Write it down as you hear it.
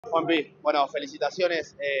Juanpi, bueno,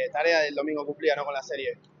 felicitaciones, tarea del domingo cumplida, ¿no? Con la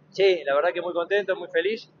serie. Sí, la verdad que muy contento, muy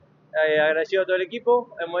feliz, agradecido a todo el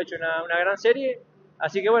equipo, hemos hecho una gran serie,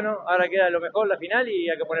 así que bueno, ahora queda lo mejor, la final y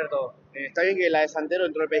hay que poner todo. Está bien que la de Santero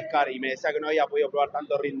entró a pescar y me decía que no había podido probar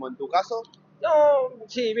tanto ritmo. ¿En tu caso? No,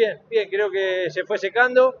 sí, bien, creo que se fue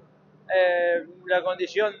secando, la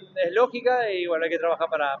condición es lógica y bueno, hay que trabajar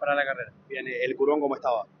para la carrera. Bien, ¿el curón cómo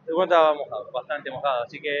estaba? El cuento estaba mojado, bastante mojado,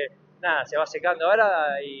 así que nada, se va secando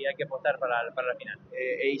ahora y hay que apostar para la final.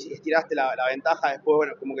 Estiraste la ventaja, después,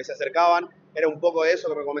 bueno, como que se acercaban. ¿Era un poco de eso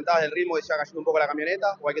que me comentabas del ritmo y se iba cayendo un poco la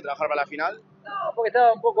camioneta? ¿O hay que trabajar para la final? No, porque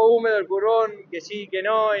estaba un poco húmedo el curvón, que sí, que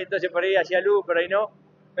no, y entonces por ahí hacía luz, por ahí no.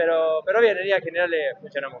 Pero bien, en líneas generales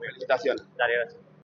funcionamos bien. Felicitaciones. Dale, gracias.